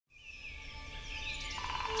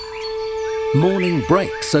Morning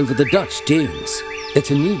breaks over the Dutch dunes.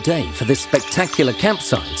 It's a new day for this spectacular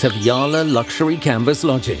campsite of YALA luxury canvas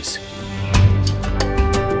lodges.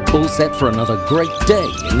 All set for another great day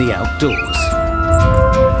in the outdoors.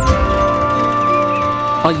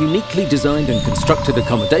 Our uniquely designed and constructed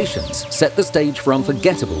accommodations set the stage for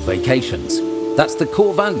unforgettable vacations. That's the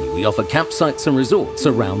core value we offer campsites and resorts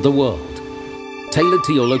around the world. Tailored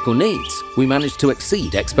to your local needs, we manage to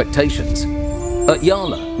exceed expectations. At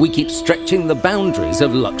YALA, we keep stretching the boundaries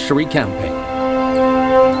of luxury camping.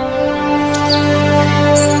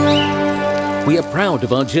 We are proud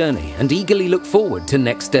of our journey and eagerly look forward to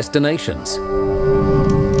next destinations.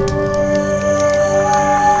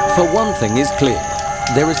 For one thing is clear,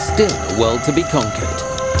 there is still a world to be conquered.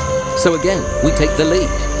 So again, we take the lead.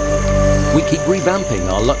 We keep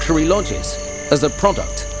revamping our luxury lodges as a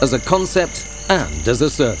product, as a concept, and as a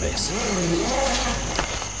service.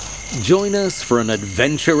 Join us for an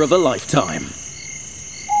adventure of a lifetime.